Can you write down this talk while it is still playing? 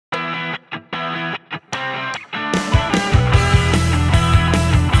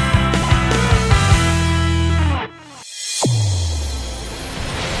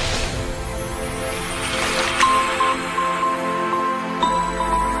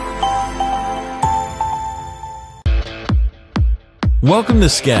Welcome to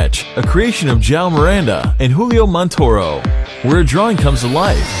Sketch, a creation of Joao Miranda and Julio Montoro, where a drawing comes to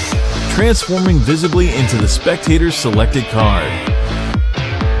life, transforming visibly into the spectator's selected card.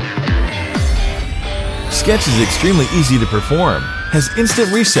 Sketch is extremely easy to perform, has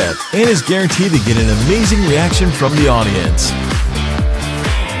instant reset, and is guaranteed to get an amazing reaction from the audience.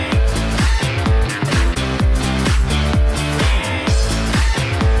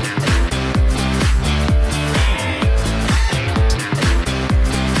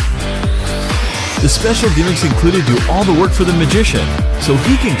 The special gimmicks included do all the work for the magician, so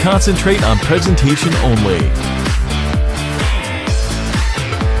he can concentrate on presentation only.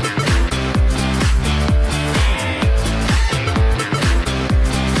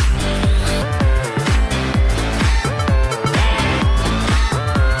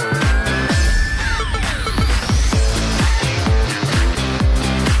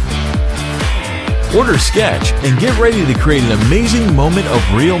 Order Sketch and get ready to create an amazing moment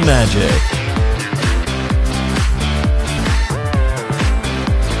of real magic.